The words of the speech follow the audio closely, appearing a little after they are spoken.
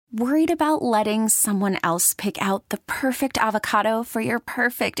Worried about letting someone else pick out the perfect avocado for your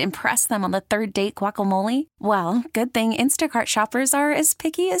perfect impress them on the third date guacamole? Well, good thing Instacart shoppers are as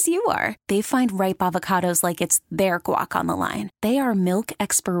picky as you are. They find ripe avocados like it's their guac on the line. They are milk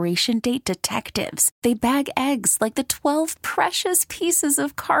expiration date detectives. They bag eggs like the 12 precious pieces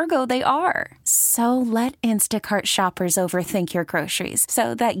of cargo they are. So let Instacart shoppers overthink your groceries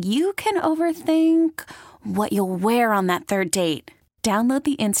so that you can overthink what you'll wear on that third date. Download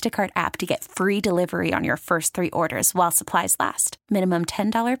the Instacart app to get free delivery on your first 3 orders while supplies last. Minimum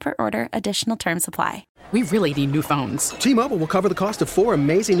 $10 per order. Additional terms apply. We really need new phones. T-Mobile will cover the cost of 4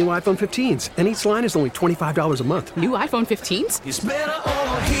 amazing new iPhone 15s, and each line is only $25 a month. New iPhone 15s? It's better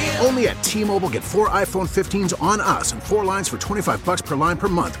over here. Only at T-Mobile, get 4 iPhone 15s on us and 4 lines for $25 per line per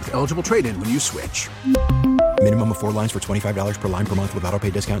month with eligible trade-in when you switch. Minimum of 4 lines for $25 per line per month with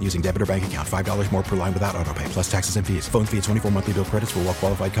autopay discount using debit or bank account. $5 more per line without autopay, plus taxes and fees. Phone fee at 24 monthly bill credits for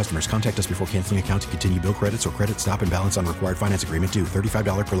well-qualified customers. Contact us before canceling account to continue bill credits or credit stop and balance on required finance agreement due.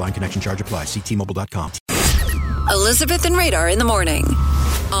 $35 per line connection charge applies. See T-Mobile.com. Elizabeth and Radar in the morning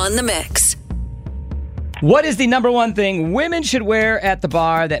on The Mix. What is the number one thing women should wear at the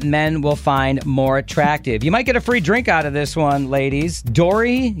bar that men will find more attractive? You might get a free drink out of this one, ladies.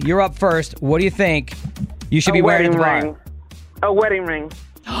 Dory, you're up first. What do you think you should be wearing at the bar? A wedding ring.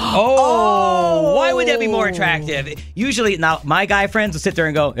 Oh, why would that be more attractive? Usually, now, my guy friends will sit there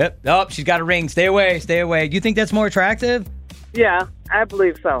and go, yep, oh, she's got a ring. Stay away, stay away. Do you think that's more attractive? Yeah, I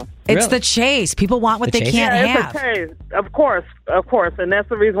believe so. It's Really? the chase. People want what The they chase? can't Yeah, have. it's a taste. Of course. And that's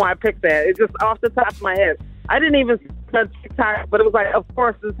the reason why I picked that. It's just off the top of my head. I didn't even touch TikTok, but it was like, of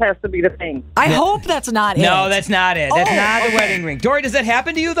course, this has to be the thing. I hope that's not it. No, that's not it. That's not okay. the wedding ring. Dory, does that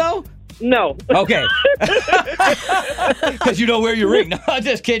happen to you, though? No. Okay. Because you don't wear your ring. No, I'm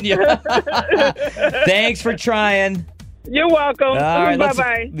just kidding you. Thanks for trying. You're welcome. All right,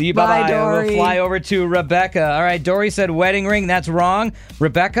 Bye-bye. Bye, Bye, Dory. We'll fly over to Rebecca. All right, Dory said wedding ring. That's wrong.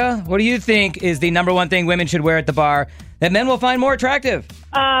 Rebecca, what do you think is the number one thing women should wear at the bar that men will find more attractive?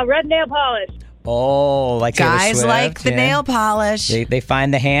 Red nail polish. Oh, like Taylor Guys Swift, like the yeah. nail polish. They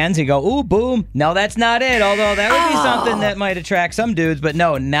find the hands. You go, ooh, boom. No, that's not it. Although that would be something that might attract some dudes, but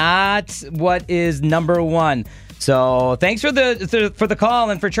no, not what is number one. So thanks for the call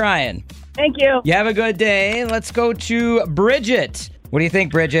and for trying. Thank you. You have a good day. Let's go to Bridget. What do you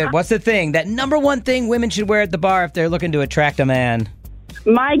think, Bridget? What's the thing, that number one thing women should wear at the bar if they're looking to attract a man?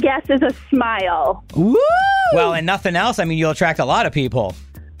 My guess is a smile. Woo! Well, and nothing else. I mean, you'll attract a lot of people.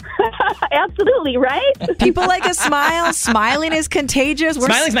 Absolutely, right? People like a smile. Smiling is contagious.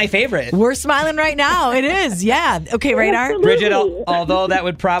 Smiling's my favorite. We're smiling right now. It is, yeah. Okay, Radar? Absolutely. Bridget, although that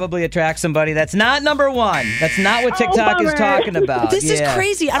would probably attract somebody, that's not number one. That's not what TikTok is bummer. talking about. This is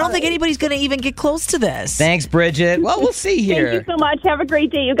crazy. I don't think anybody's going to even get close to this. Thanks, Bridget. Well, we'll see here. Thank you so much. Have a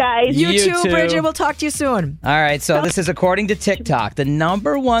great day, you guys. You You too, too. Bridget. We'll talk to you soon. All right, so this is according to TikTok. The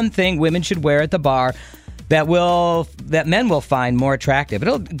number one thing women should wear at the bar that men will find more attractive.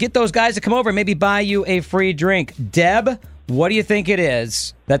 It'll get those guys to come over and maybe buy you a free drink. Deb, what do you think it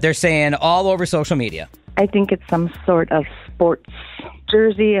is that they're saying all over social media? I think it's some sort of sports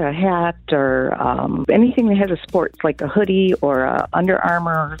jersey, a hat, or anything that has a sports, like a hoodie or a Under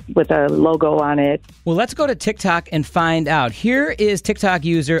Armour with a logo on it. Well, let's go to TikTok and find out. Here is TikTok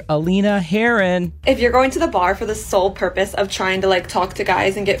user Alina Heron. If you're going to the bar for the sole purpose of trying to talk to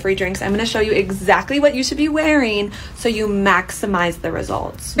guys and get free drinks, I'm going to show you exactly what you should be wearing so you maximize the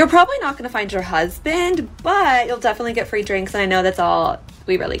results. You're probably not going to find your husband, but you'll definitely get free drinks, and I know that's all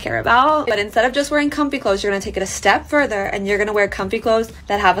we really care about. But instead of just wearing comfy clothes, you're going to take it a step further and you're going to wear comfy clothes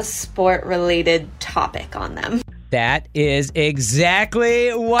that have a sport-related topic on them. That is exactly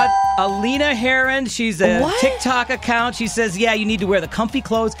what Alina Heron, she's a TikTok account. She says, yeah, you need to wear the comfy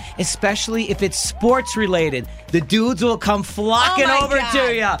clothes, especially if it's sports related. The dudes will come flocking over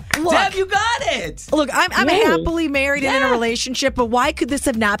to you. Look, Deb, you got it. Look, I'm happily married and in a relationship, but why could this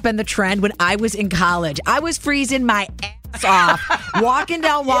have not been the trend when I was in college? I was freezing my ass off, walking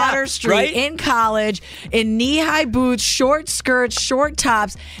down Water Street in college in knee-high boots, short skirts, short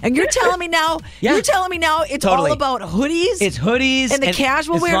tops, and you're telling me now, it's all about hoodies? It's hoodies. And the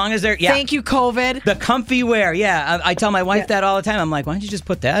casual wear? As long as they're, Thank you, COVID. The comfy wear, I tell my wife that all the time. I'm like, why don't you just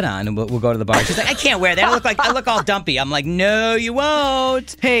put that on and we'll go to the bar? She's like, I can't wear that. I look all dumpy. I'm like, no, you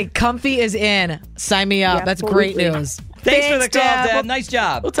won't. Hey, comfy is in. Sign me up. That's great news. Thanks for the call, Deb. Nice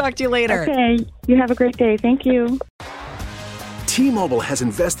job. We'll talk to you later. Okay. You have a great day. Thank you. T-Mobile has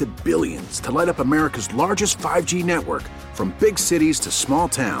invested billions to light up America's largest 5G network, from big cities to small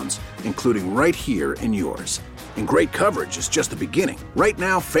towns, including right here in yours. And great coverage is just the beginning. Right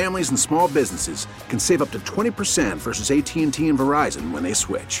now, families and small businesses can save up to 20% versus AT&T and Verizon when they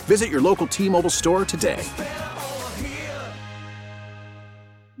switch. Visit your local T-Mobile store today.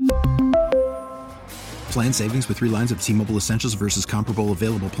 Plan savings with 3 lines of T-Mobile Essentials versus comparable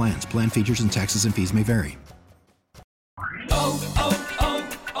available plans. Plan features and taxes and fees may vary.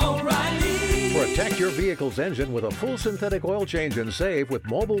 Protect your vehicle's engine with a full synthetic oil change and save with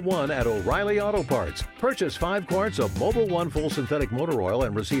Mobile One at O'Reilly Auto Parts. Purchase 5 quarts of Mobile One full synthetic motor oil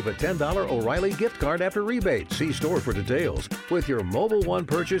and receive a $10 O'Reilly gift card after rebate. See store for details. With your Mobile One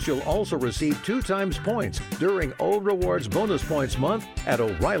purchase, you'll also receive 2 times points during O Rewards Bonus Points Month at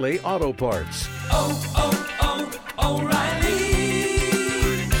O'Reilly Auto Parts.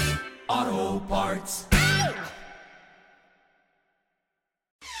 O'Reilly Auto Parts.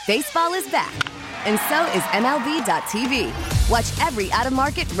 Baseball is back, and so is MLB.tv. Watch every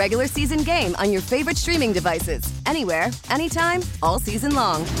out-of-market regular season game on your favorite streaming devices, anywhere, anytime, all season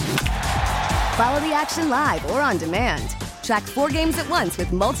long. Follow the action live or on demand. Track 4 games at once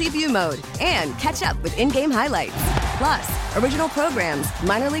with multi-view mode and catch up with in-game highlights. Plus, original programs,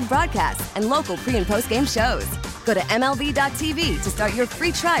 minor league broadcasts, and local pre- and post-game shows. Go to MLB.tv to start your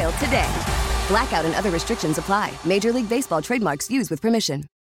free trial today. Blackout and other restrictions apply. Major League Baseball trademarks used with permission.